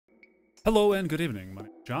Hello and good evening. My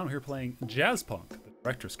name is John. I'm here playing Jazzpunk, the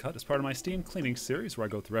director's cut, as part of my Steam cleaning series, where I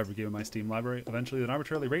go through every game in my Steam library, eventually then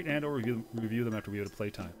arbitrarily rate and or review them after we have a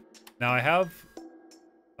playtime. Now I have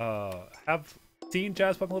seen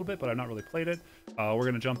Jazzpunk a little bit, but I've not really played it. We're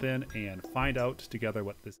gonna jump in and find out together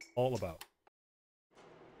what this is all about.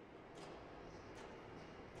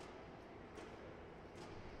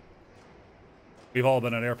 We've all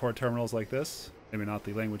been at airport terminals like this. Maybe not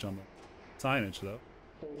the language on the signage though.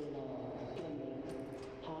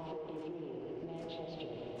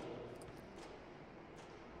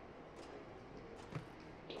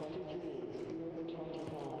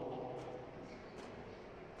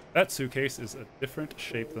 That suitcase is a different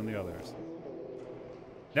shape than the others.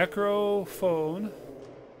 Necrophone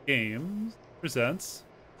Games presents.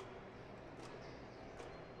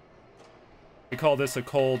 We call this a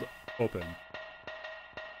cold open.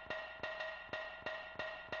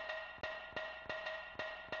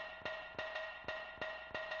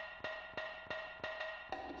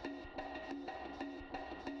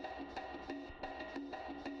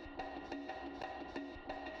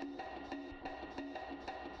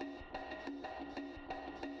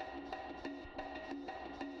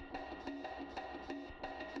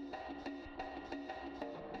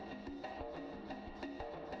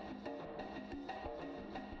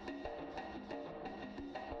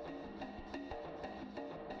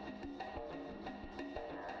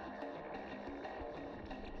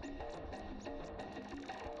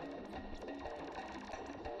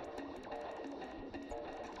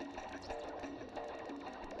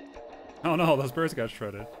 Oh no, those birds got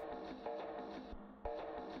shredded.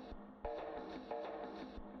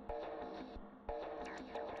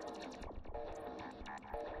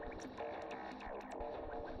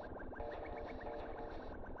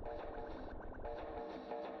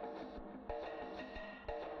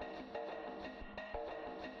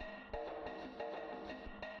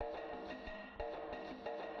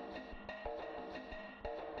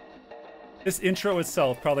 This intro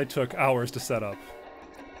itself probably took hours to set up.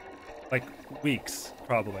 Like, weeks,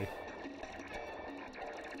 probably.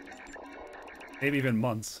 Maybe even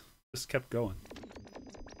months. Just kept going.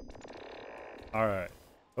 Alright.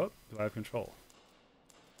 Oh, do I have control?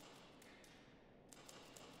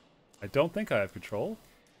 I don't think I have control.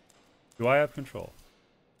 Do I have control?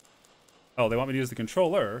 Oh, they want me to use the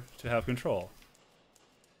controller to have control.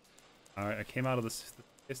 Alright, I came out of this.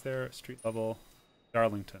 Is there street level?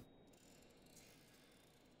 Darlington.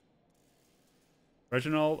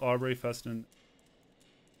 Reginald Aubrey Feston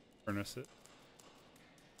Furnaces.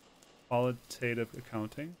 Qualitative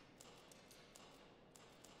accounting.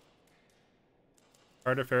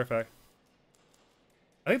 Carter Fairfax.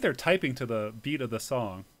 I think they're typing to the beat of the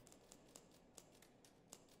song.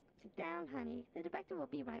 Sit down, honey. The director will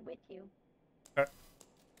be right with you. Okay.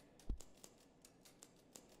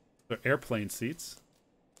 They're airplane seats.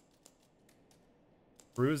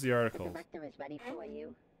 Peruse the The articles. director is ready for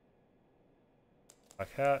you.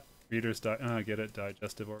 Black hat. Readers get it.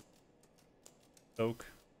 Digestive or soak.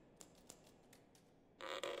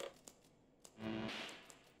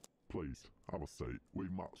 Please, have a seat.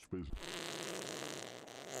 We've much business.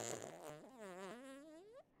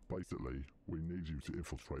 Basically, we need you to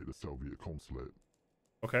infiltrate the Soviet consulate.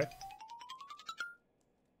 Okay.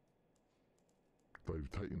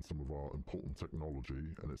 They've taken some of our important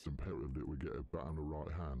technology, and it's imperative that we get it back in the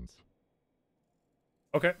right hands.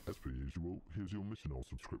 Okay. As per usual, here's your mission or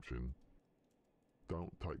subscription.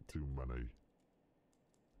 Don't take too many.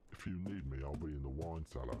 If you need me, I'll be in the wine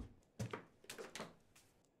cellar.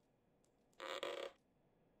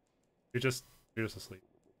 You're just asleep.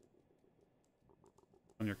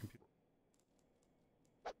 On your computer.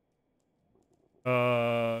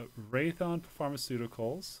 Raython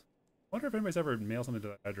Pharmaceuticals. I wonder if anybody's ever mailed something to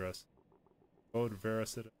that address. Code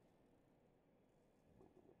Veracity.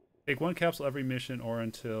 Take one capsule every mission or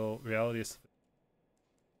until reality is...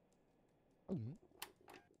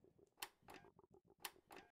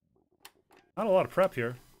 Not a lot of prep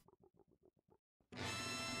here.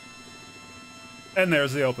 And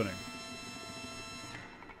there's the opening.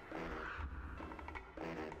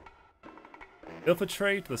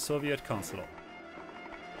 Infiltrate the Soviet consulate.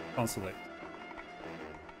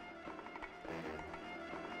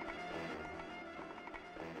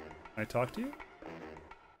 Can I talk to you?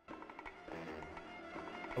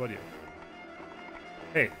 How about you?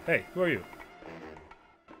 Hey, who are you?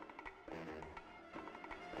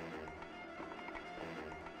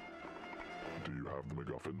 Do you have the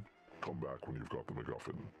MacGuffin? Come back when you've got the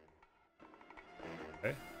MacGuffin.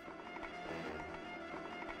 Okay.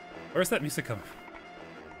 Where's that music coming from?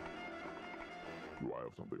 Do I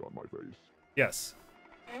have something on my face? Yes.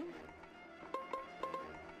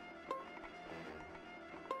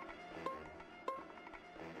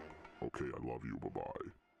 Okay, I love you. Bye-bye.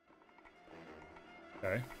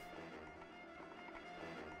 Okay.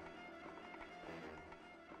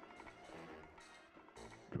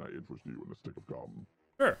 Can I interest you in a stick of gum?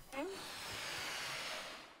 Sure.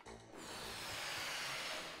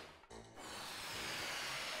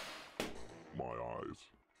 My eyes.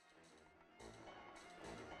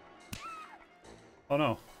 Oh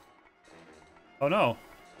no. Oh no.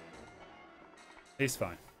 He's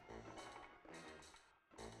fine.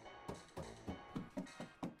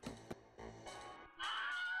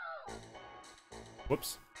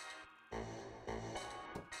 Whoops.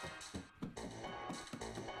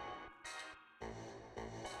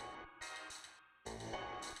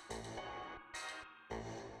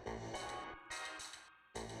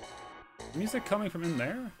 Music coming from in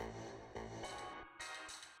there?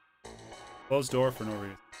 Closed door for no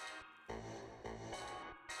reason.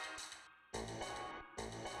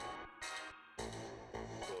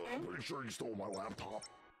 I'm pretty sure you stole my laptop.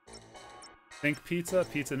 Think pizza,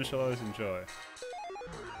 pizza initialize, enjoy.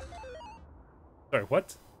 Sorry,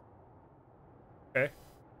 what? Okay.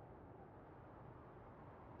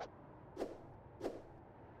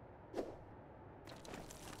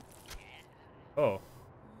 Oh.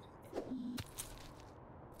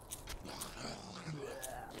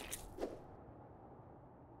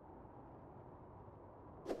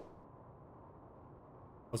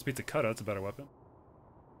 Those pizza cutouts a better weapon.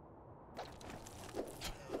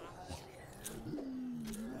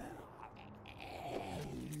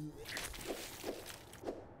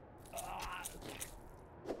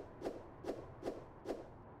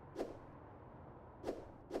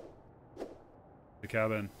 The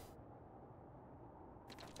cabin.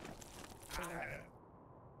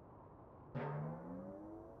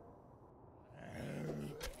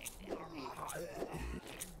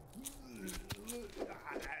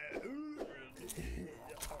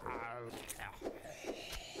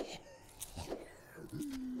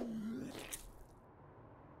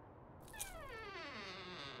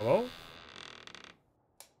 Hello?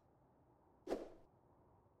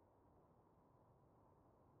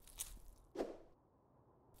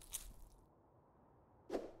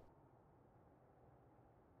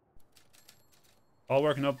 All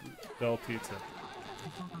working up Bell Pizza.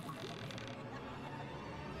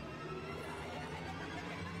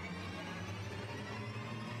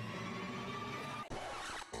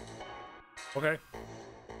 Okay.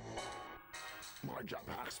 My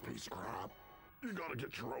jetpack's piece of crap. You gotta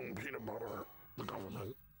get your own peanut butter. The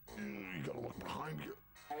government. You gotta look behind you.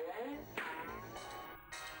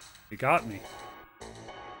 You got me.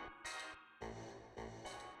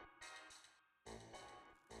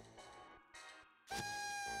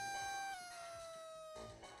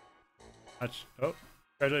 Oh,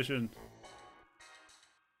 congratulations.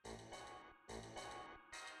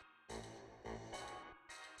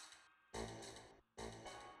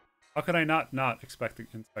 How can I not inspect the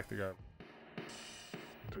garbage?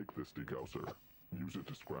 Take this degausser. Use it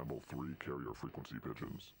to scramble 3 carrier frequency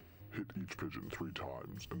pigeons. Hit each pigeon 3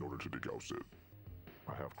 times in order to degauss it.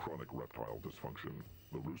 I have chronic reptile dysfunction.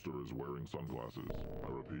 The rooster is wearing sunglasses.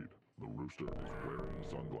 I repeat, the rooster is wearing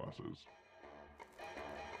sunglasses.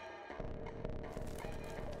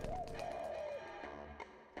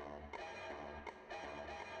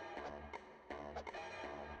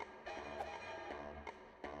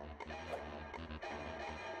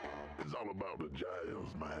 It's all about the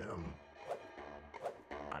jazz, man.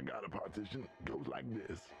 I got a partition, goes like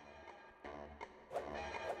this.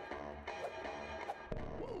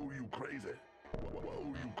 Whoa, you crazy. Whoa,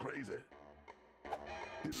 you crazy.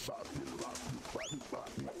 Hit bop, whoa, you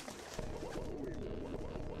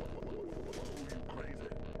crazy.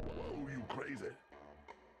 Whoa, you crazy.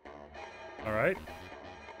 All right.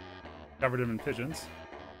 Covered him in pigeons.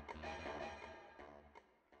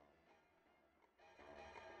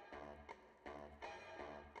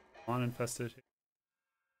 On infested.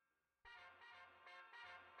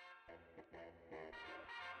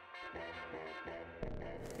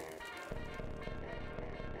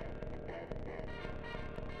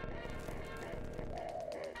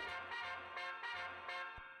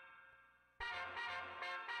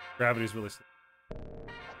 Gravity's really slow.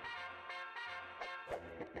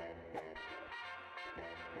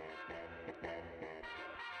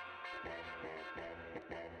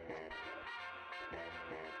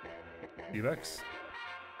 Placebex.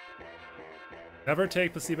 Never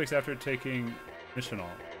take Placebex after taking Missional.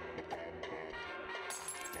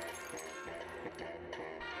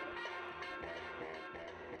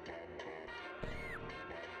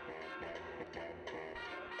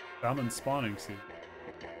 Salmon spawning seed.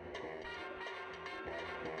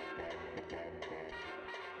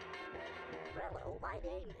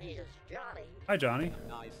 name is Johnny. Hi, Johnny.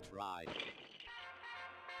 Nice try.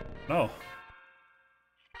 No.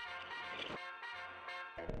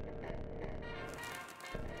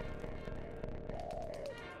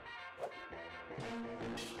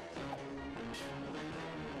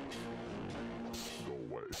 Go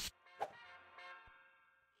away.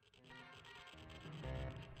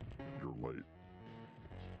 You're late.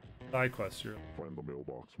 Side quest, you're... Find the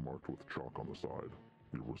mailbox marked with chalk on the side.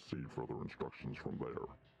 You'll receive further instructions from there.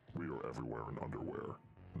 We are everywhere in underwear.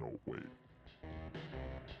 No, wait.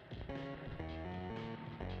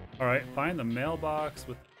 Alright, find the mailbox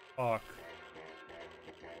with chalk.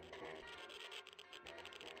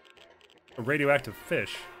 A radioactive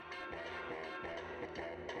fish.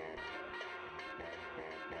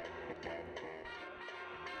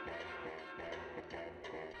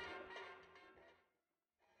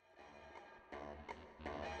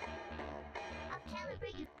 I'll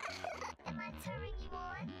calibrate you. Am I turning you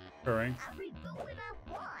on? Purring. I'll reboot when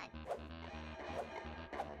I want.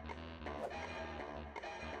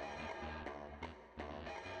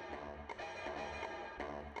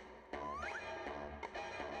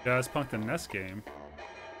 Jazzpunk the NES game.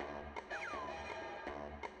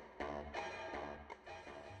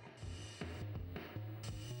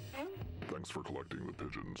 Thanks for collecting the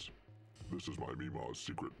pigeons. This is my Mima's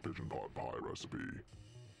secret pigeon pot pie recipe.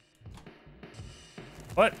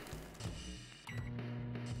 What?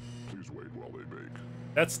 Please wait while they bake.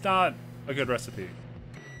 That's not a good recipe.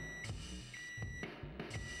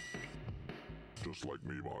 Just like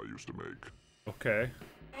Mima used to make. Okay.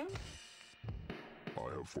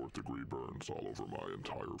 I have 4th-degree burns all over my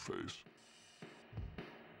entire face.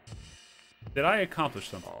 Did I accomplish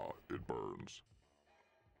something? Ah, it burns.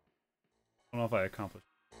 I don't know if I accomplished.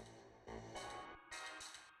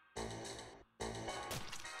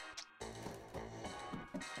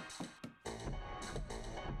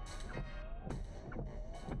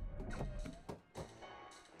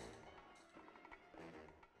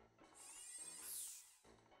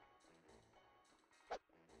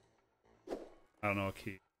 I don't know a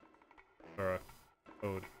key or a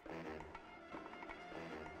code.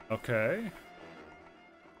 Okay.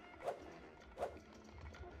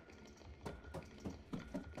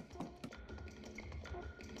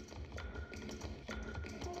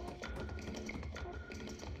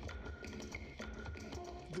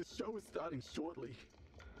 The show is starting shortly.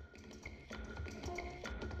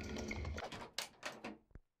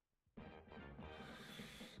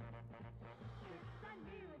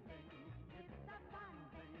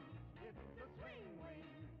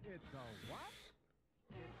 It's a what?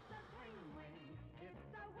 It's a swing ring.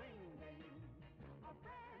 It's a wing ring. A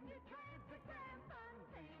brand new grand fun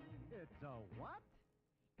thing. It's a what?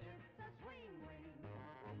 It's a swing ring.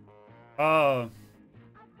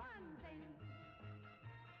 A fun thing.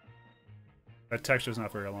 That texture's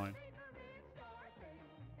not very aligned.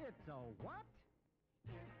 It's a what?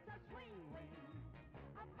 It's a swing ring.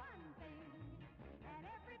 A fun thing. And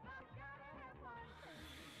everybody's gotta have one thing.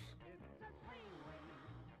 It's a swing ring.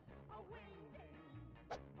 A wing ring.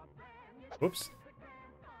 A brand new Whoops.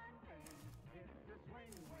 grand fun thing. It's a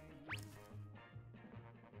swing ring.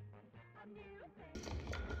 A new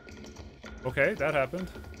thing. Okay, that happened.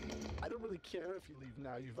 I don't really care if you leave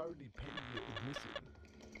now. You've already paid your admission.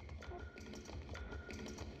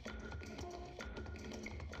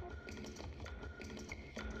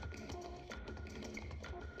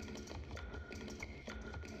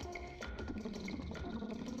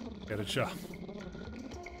 Get a job.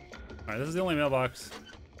 Alright, this is the only mailbox.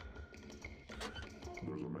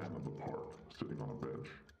 There's a man in the park, sitting on a bench.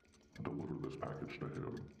 Deliver this package to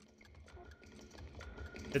him.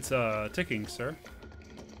 It's ticking, sir.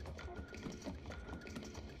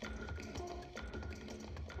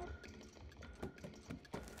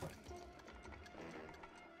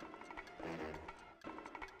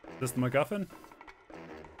 Is this the MacGuffin?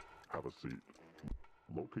 Have a seat.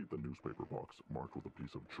 Locate the newspaper box marked with a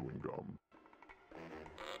piece of chewing gum.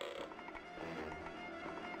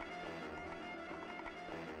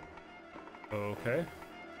 Okay.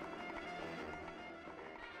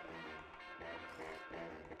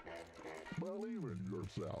 Believe in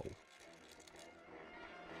yourself.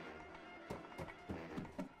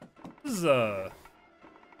 This is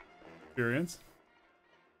experience.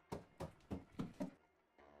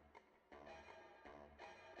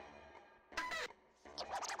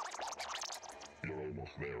 You're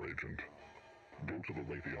almost there, Agent. Go to the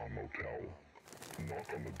Raytheon Motel. Knock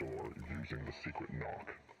on the door using the secret knock.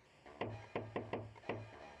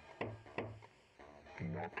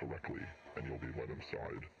 Knock correctly, and you'll be let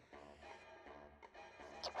inside.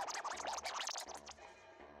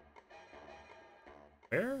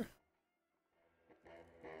 Where?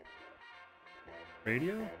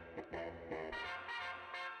 Radio?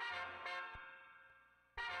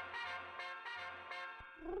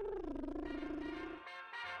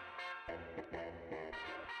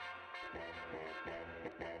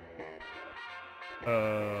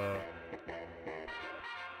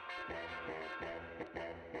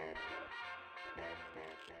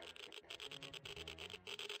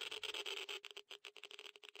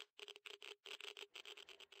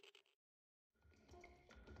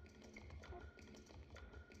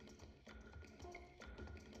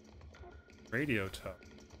 Radio tower.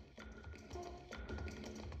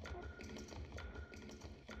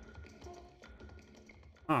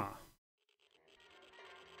 Huh.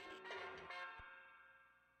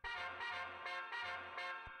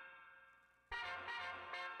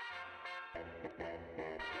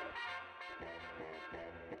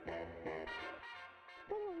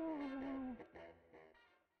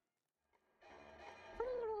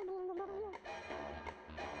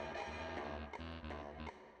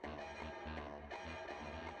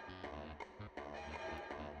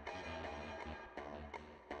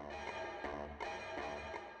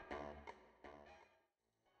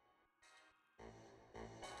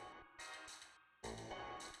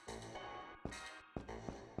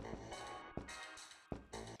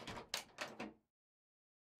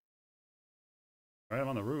 All right, I'm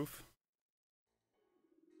on the roof.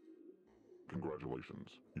 Congratulations,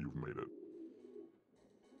 you've made it.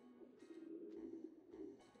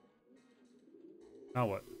 Now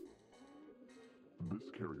what? This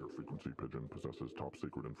carrier frequency pigeon possesses top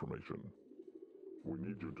secret information. We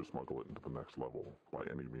need you to smuggle it into the next level by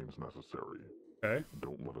any means necessary. Okay.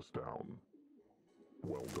 Don't let us down.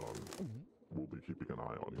 Well done. We'll be keeping an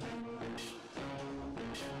eye on you.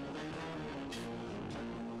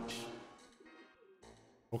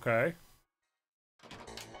 Okay.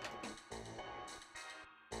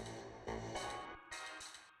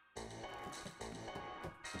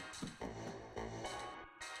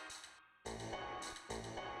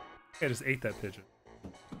 I just ate that pigeon.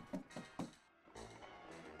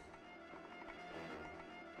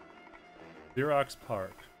 Xerox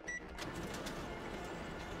Park.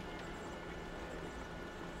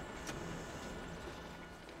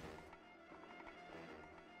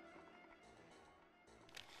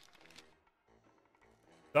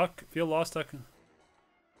 Duck, feel lost, duck.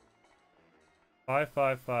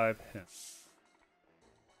 555 hint.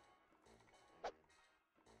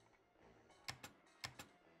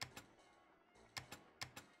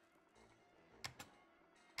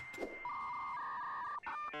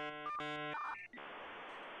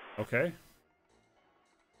 Okay.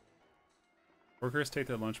 Workers take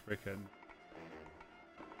their lunch break at...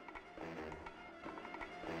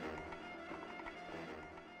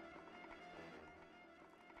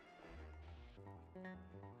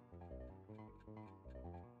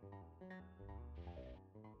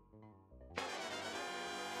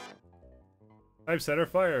 Typesetter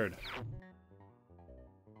fired.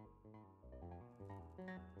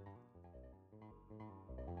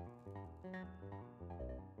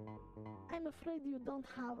 I'm afraid you don't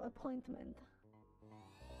have appointment.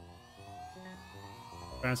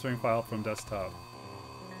 Transferring file from desktop.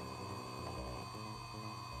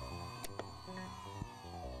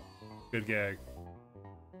 Good gag.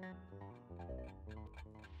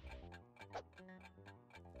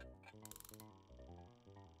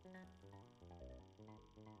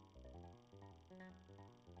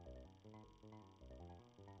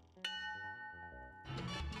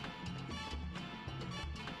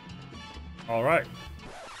 All right.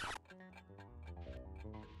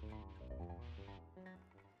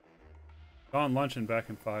 Gone lunch and back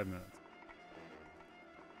in 5 minutes.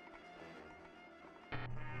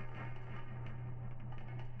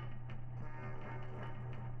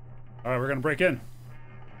 All right, we're gonna break in.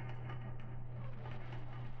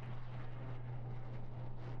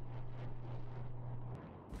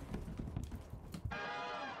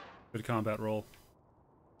 Good combat roll.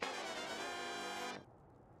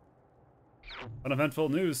 Uneventful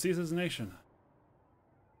news seizes the nation.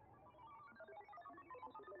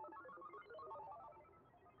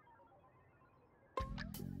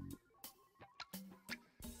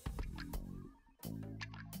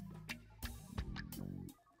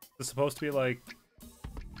 Is this supposed to be like...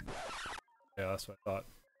 Yeah, that's what I thought.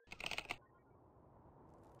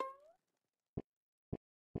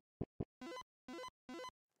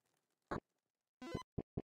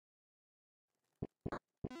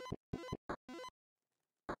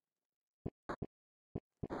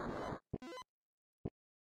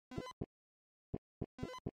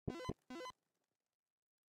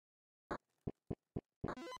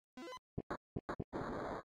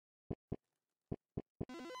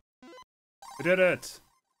 We did it!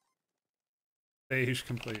 Stage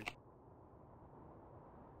complete.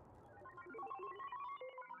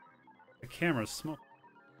 The camera's smoke.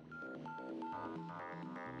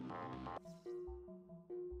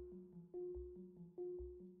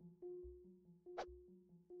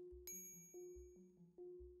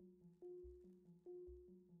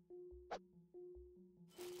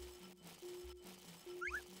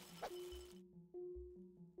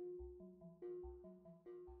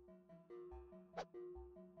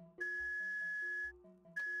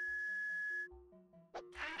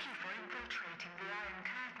 Thank you for infiltrating the Iron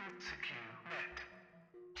Curtain secure net.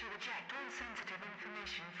 To reject all sensitive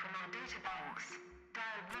information from our data banks,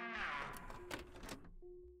 dial 1 now.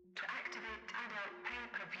 To activate adult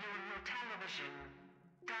pay-per-view on your television,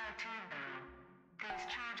 dial 2 now. These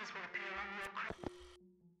charges will appear on your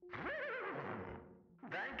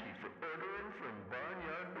Thank you for ordering from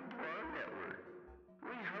Barnyard Boudoir Network.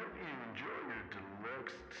 We hope you enjoy your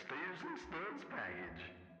deluxe Steers and Studs package.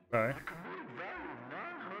 Okay. The committed value of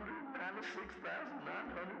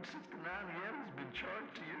 996,969 yen has been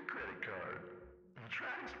charged to your credit card.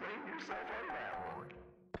 Try explaining yourself on that one.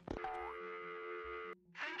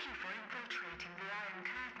 Thank you for infiltrating the Iron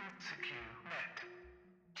Curtain secure net.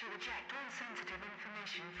 To reject all sensitive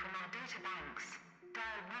information from our data banks,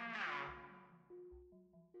 dial 1 now.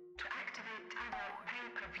 To activate adult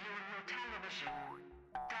pay-per-view on your television,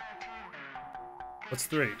 dial 2 now. What's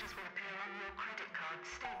These 3? charges will appear on your credit card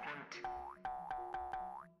statement.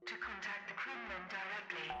 To contact the Kremlin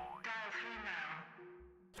directly, dial 3 now.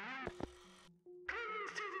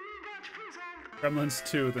 Greetings to the new batch, please hold. Gremlins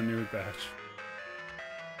 2, the new batch.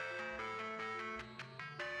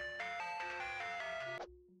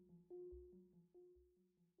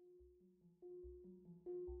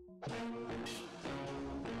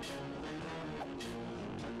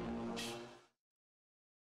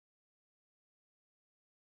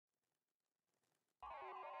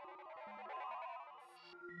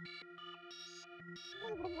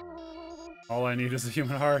 All I need is a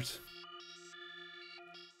human heart.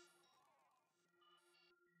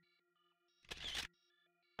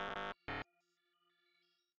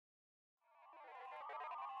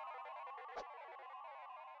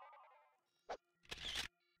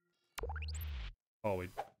 Oh, we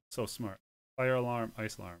so smart. Fire alarm,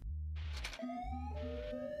 ice alarm.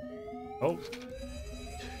 Oh.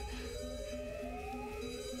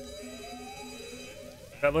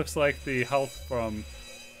 That looks like the health from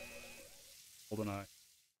GoldenEye.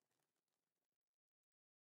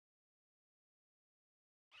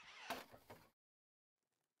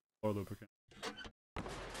 Or lubricant.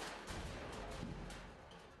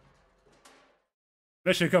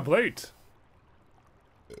 Mission complete!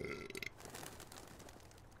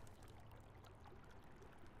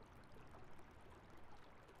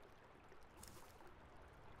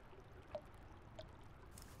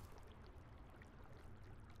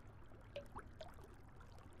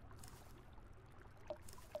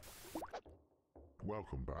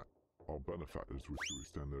 Welcome back. Our benefactors wish to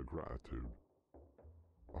extend their gratitude.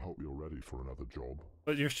 I hope you're ready for another job.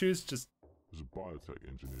 But your shoes just... As a biotech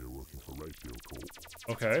engineer working for Ratio Corp,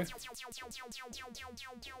 Okay.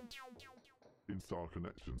 Instar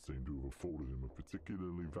Connections seem to have afforded him a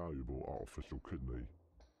particularly valuable artificial kidney.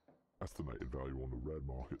 Estimated value on the red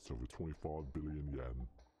market's over 25 billion yen.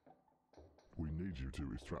 We need you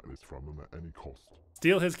to extract this from him at any cost.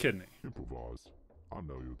 Steal his kidney. Improvise. I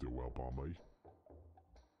know you'll do well by me.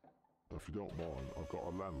 If you don't mind, I've got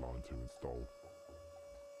a landline to install.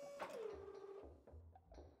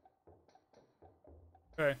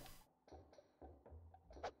 Okay.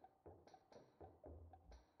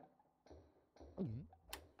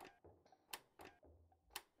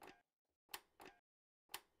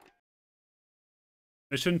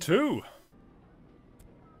 Mission 2.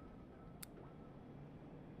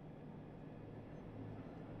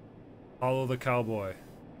 Follow the cowboy.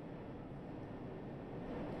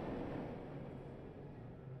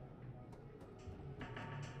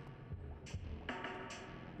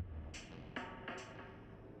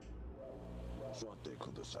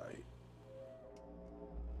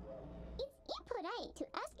 It's impolite to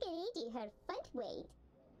ask a lady her front weight.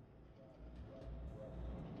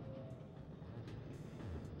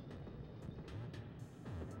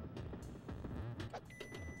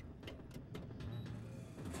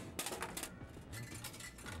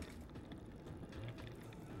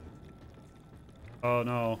 Oh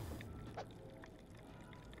no.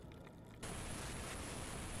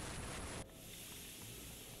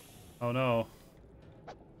 Oh no.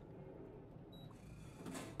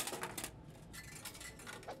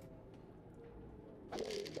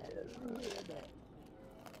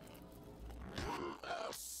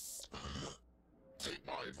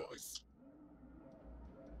 advice.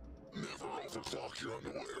 Never overclock your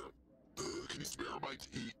underwear. Can you spare a bite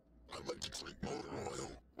to eat? I'd like to drink motor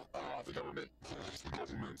oil. The government. Please, the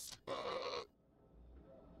government.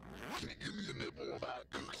 Can you give me a nibble of that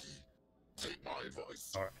cookie? Take my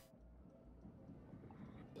advice. All right.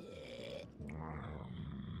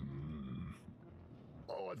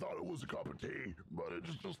 Oh, I thought it was a cup of tea, but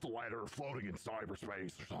it's just a lighter floating in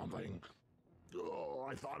cyberspace or something. Oh,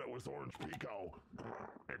 I thought it was orange pico.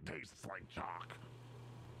 It tastes like chalk.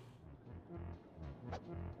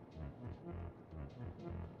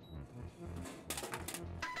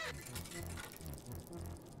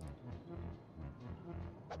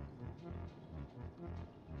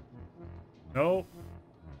 No.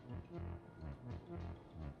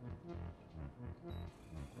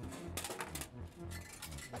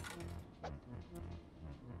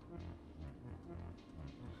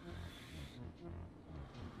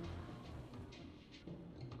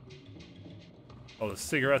 Oh, the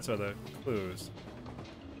cigarettes are the clues.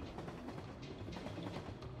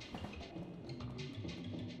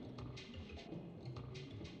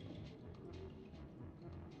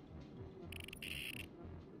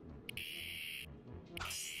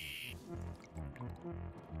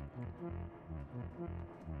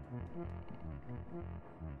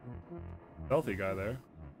 Healthy guy there.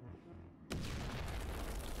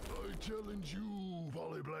 I challenge you,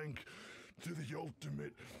 Polyblank, to the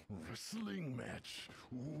ultimate wrestling match.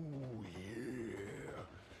 Ooh, yeah.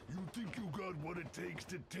 You think you got what it takes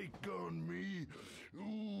to take on me?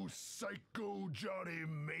 Ooh, Psycho Johnny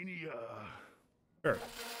Mania. Sure.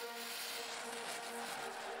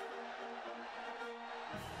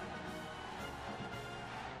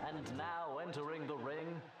 And now entering the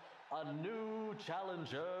ring, a new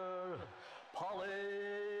challenger, Polly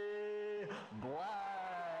Blank.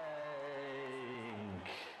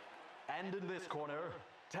 And in this corner,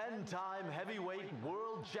 10-time heavyweight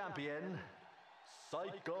world champion,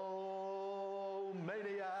 Psycho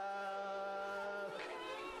Maniac.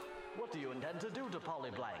 What do you intend to do to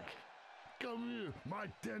Polly Blank? Come here, my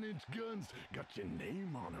 10-inch guns got your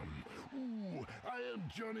name on them. Ooh, I am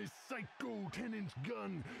Johnny Psycho 10-inch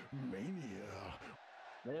gun mania.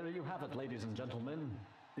 There you have it, ladies and gentlemen.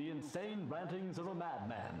 The insane rantings of a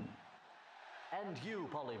madman. And you,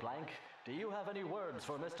 Polly Blank, do you have any words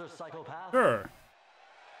for Mr. Psychopath? Sure.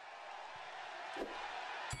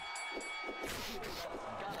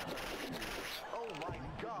 Oh my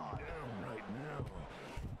God! Down right now,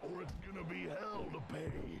 or it's gonna be hell to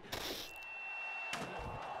pay. The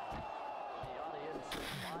audience is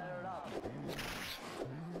fired up.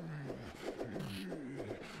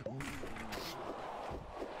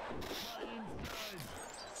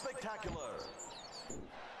 Spectacular!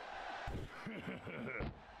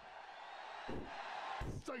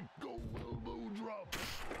 Psycho elbow drop. A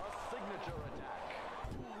signature attack.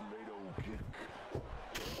 Tornado kick.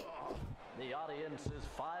 The audience is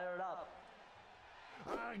fired up.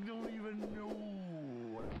 I don't even know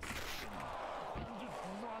what I'm saying. I'm just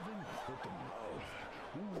frothing at the mouth.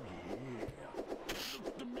 Ooh, yeah.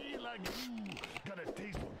 Looks to me like you got a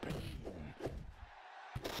taste for pain.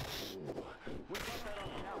 Oh. We got that on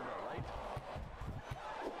camera, right?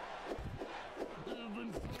 I've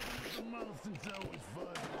been frothing at the mouth since I was 5.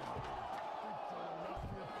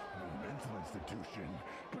 A mental institution,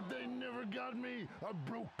 but they never got me. I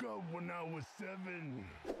broke up when I was 7.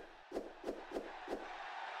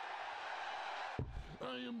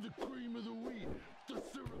 I am the cream of the wheat, the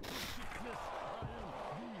syrup of success. I am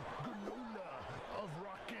the granola of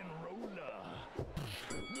rock and roller.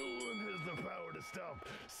 No one has the power to stop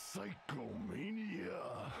Psychomania.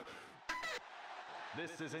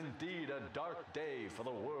 This is indeed a dark day for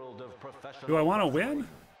the world of professional. Do I want to win?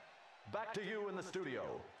 Back to you in the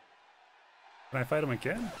studio. Can I fight him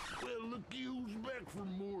again? Well, look who's back for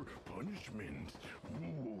more punishment.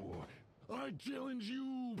 Ooh. I challenge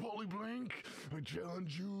you, Polyblank. I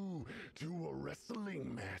challenge you to a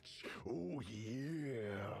wrestling match. Oh,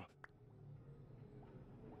 yeah.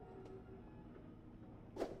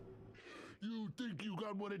 You think you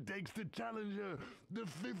got what it takes to challenge the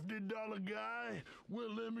 $50 guy? Well,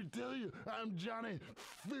 let me tell you, I'm Johnny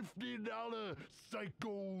 $50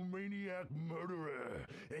 Psychomaniac Murderer,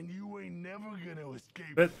 and you ain't never gonna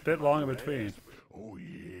escape. Bit long in between. Oh,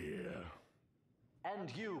 yeah.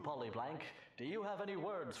 And you, Polly Blank, do you have any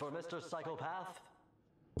words for Mr. Psychopath?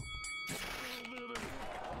 Oh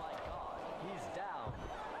my God, he's down.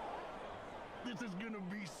 This is gonna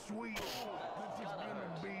be sweet. This is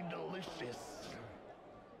gonna be delicious.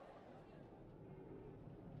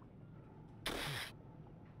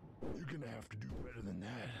 You're gonna have to do better than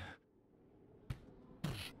that.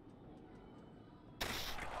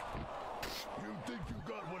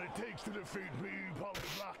 to defeat me,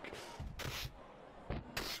 Polyblock.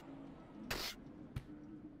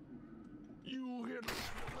 You hit.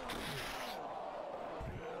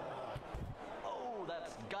 Oh,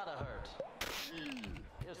 that's gotta hurt.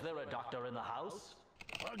 Is there a doctor in the house?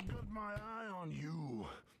 I got my eye on you.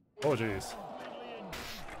 Oh, jeez.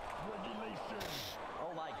 Regulation.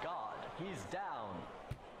 Oh my god, he's down.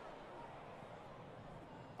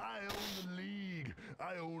 I own the league.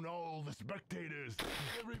 I own all the spectators.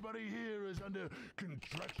 Everybody here is under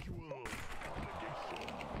contractual obligation.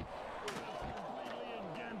 That's completely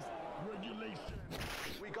against regulation.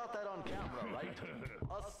 We got that on camera, right?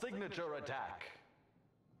 A signature attack.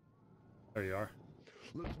 There you are.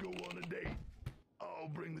 Let's go on a date. I'll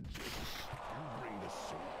bring the chick. You bring the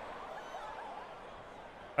suit.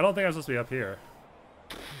 I don't think I'm supposed to be up here.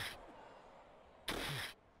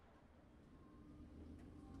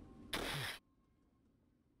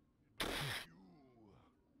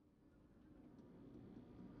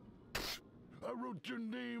 I wrote your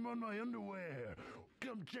name on my underwear.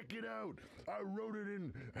 Come check it out. I wrote it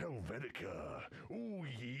in Helvetica. Oh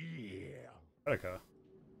yeah. Okay.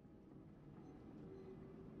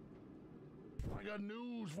 I got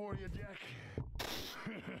news for you, Jack.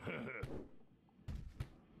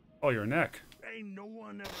 Oh, your neck. Ain't no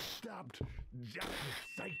one ever stopped Jack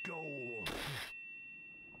the Psycho.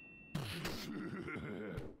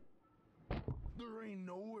 There ain't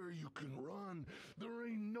nowhere you can run. There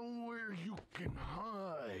ain't nowhere you can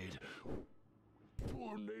hide.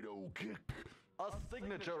 Tornado kick. A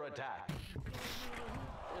signature attack. Is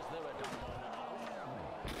there a doctor in the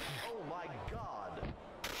house? Oh my god.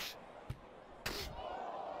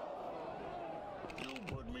 You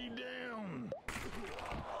put me down.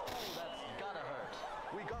 Oh, that's gotta hurt.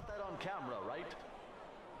 We got that on camera, right?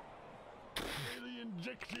 Daily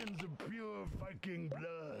injections of pure Viking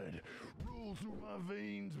blood roll through my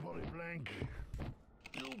veins, Polyblank.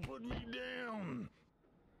 You put me down.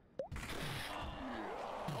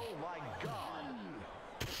 Oh my god.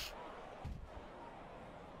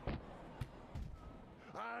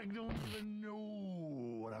 I don't even know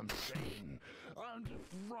what I'm saying. I'm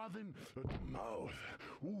just frothing at the mouth.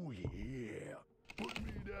 Oh yeah. Put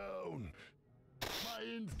me down. My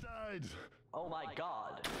insides. Oh my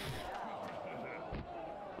god.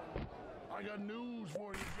 I got news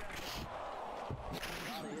for you, Jack.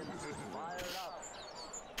 Audience fired up.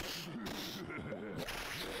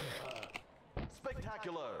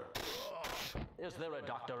 Spectacular. Is there a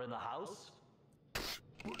doctor in the house?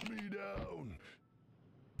 Put me down.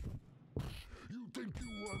 You think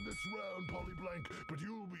you won this round, Polyblank, but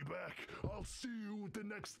you'll be back. I'll see you at the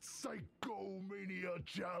next Psychomania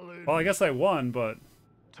challenge. Well, I guess I won, but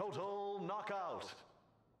Total knockout.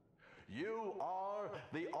 You are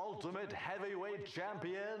the ultimate heavyweight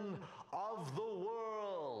champion of the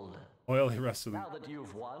world. oily rest of them. Now that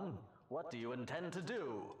you've won, what do you intend to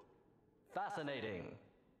do? Fascinating.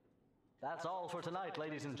 That's all for tonight,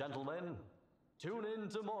 ladies and gentlemen. Tune in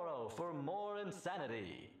tomorrow for more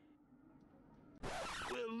insanity.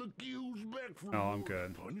 Well, look who's back from No, I'm your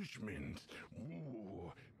good. punishment.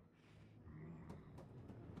 Ooh.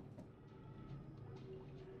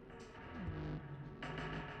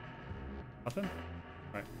 Nothing?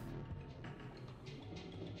 Right.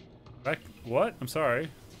 Back. What? I'm sorry.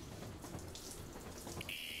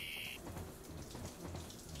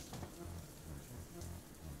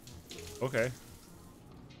 Okay.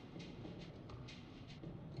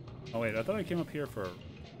 Oh wait, I thought I came up here for...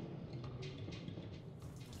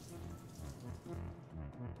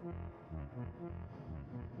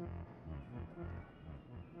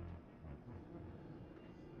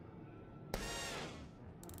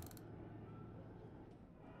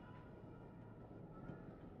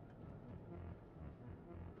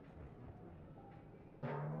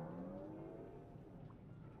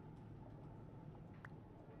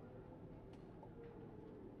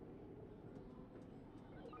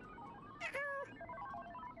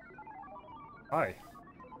 Hi.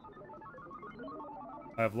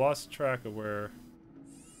 I've lost track of where...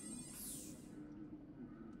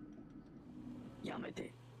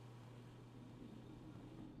 Yamete.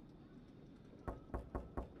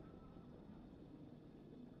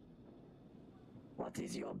 What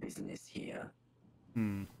is your business here?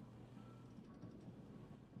 Hmm.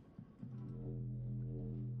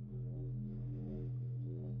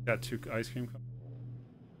 Got 2 ice cream cones.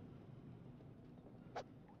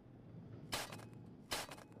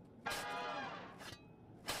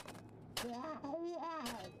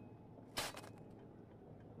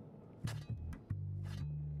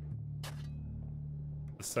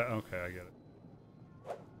 Okay, I get it.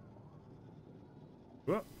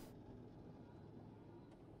 Whoop.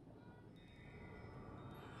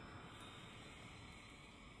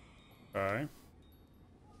 Okay.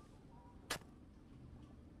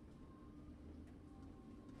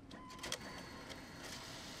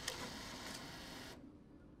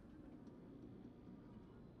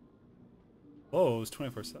 Oh, it was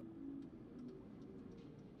 24/7.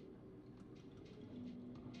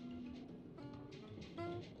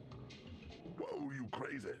 Whoa, you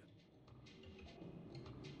crazy.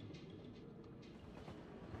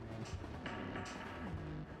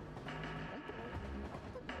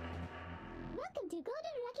 Welcome to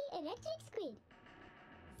Golden Rocky Electric Squid.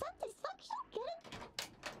 Satisfaction guaranteed.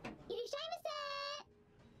 Irashaimase!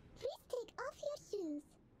 Please take off your shoes.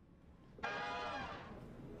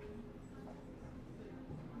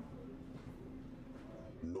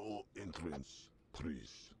 No entrance,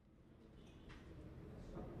 please.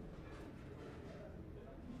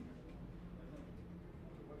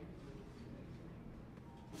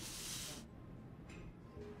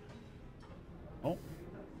 Oh.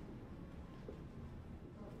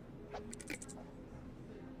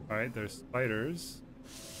 Alright, there's spiders.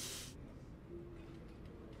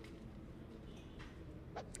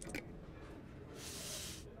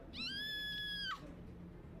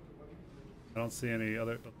 I don't see any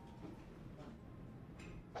other...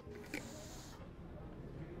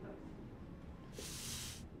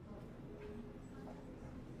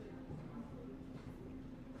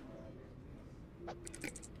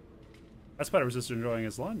 That spider was just enjoying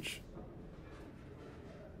his lunch.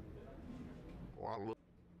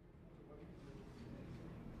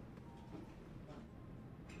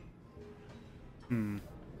 Hmm.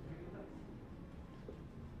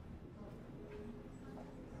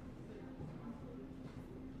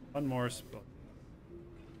 One more spell.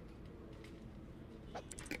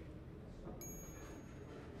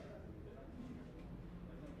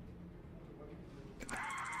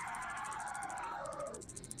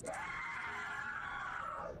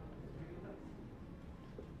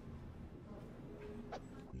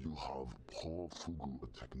 You have poor fugu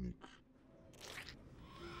technique.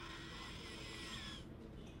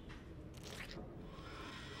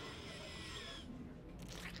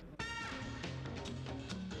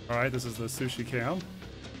 Alright, this is the sushi cam.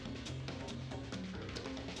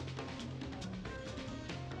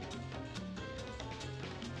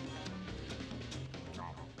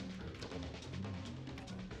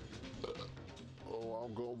 Oh,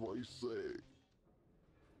 I'm gonna be sick.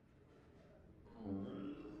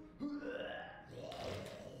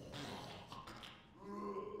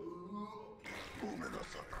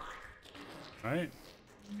 Alright.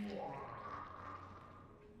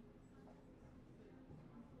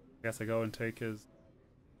 Guess I go and take his...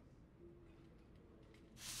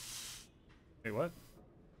 Wait, what?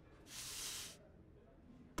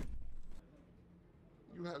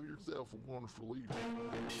 You have yourself a wonderful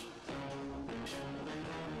evening.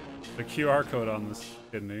 The QR code on this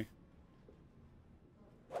kidney.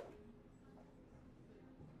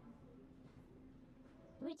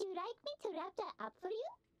 Would you like me to wrap that up for you?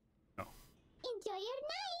 No. Enjoy your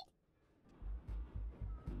night!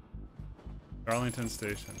 Arlington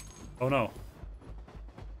Station. Oh no.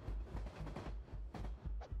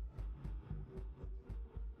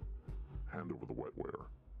 Hand over the wetware,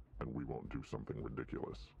 and we won't do something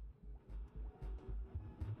ridiculous.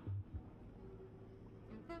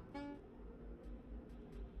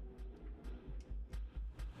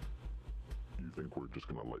 You think we're just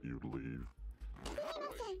gonna let you leave?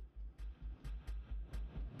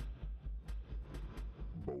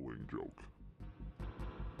 Bowling joke.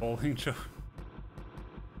 Bowling joke.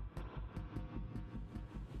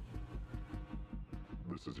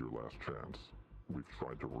 This is your last chance. We've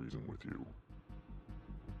tried to reason with you.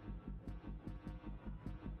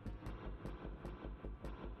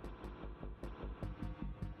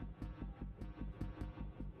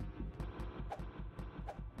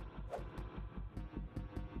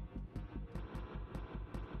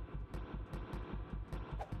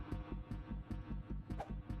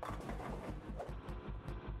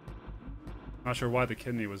 Not sure why the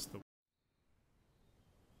kidney was the...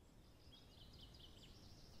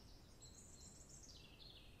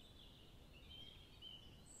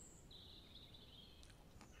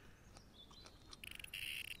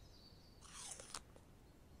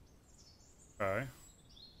 Okay.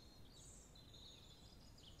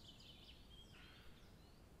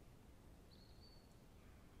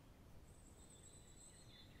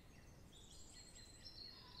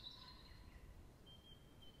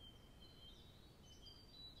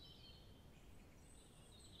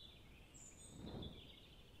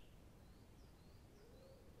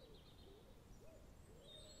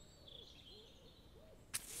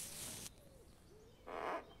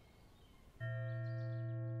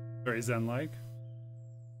 Very zen-like.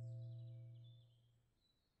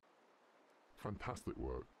 Fantastic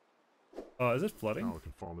work. Is it flooding? Now I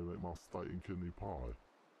can finally make my steak and kidney pie.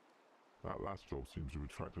 That last job seems to have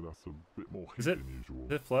attracted us a bit more heat than usual.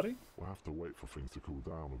 Is it flooding? We'll have to wait for things to cool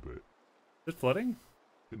down a bit. Is it flooding?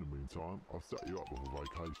 In the meantime, I'll set you up with a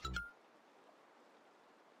vacation.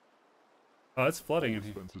 Oh, it's flooding in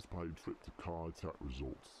here. Expenses paid trip to Kai Tak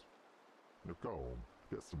Resorts. Now go on,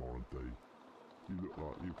 get some R&D. You look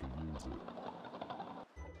like you could use it.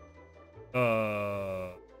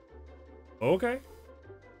 Okay.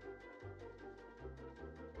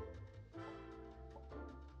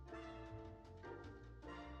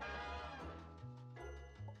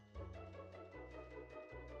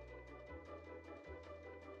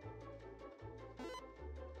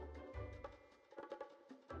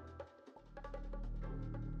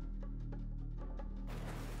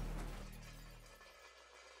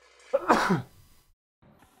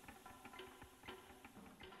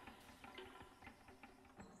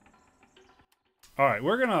 Alright,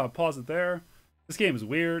 we're gonna pause it there. This game is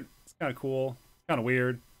weird. It's kind of cool. It's kind of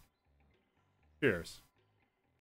weird. Cheers.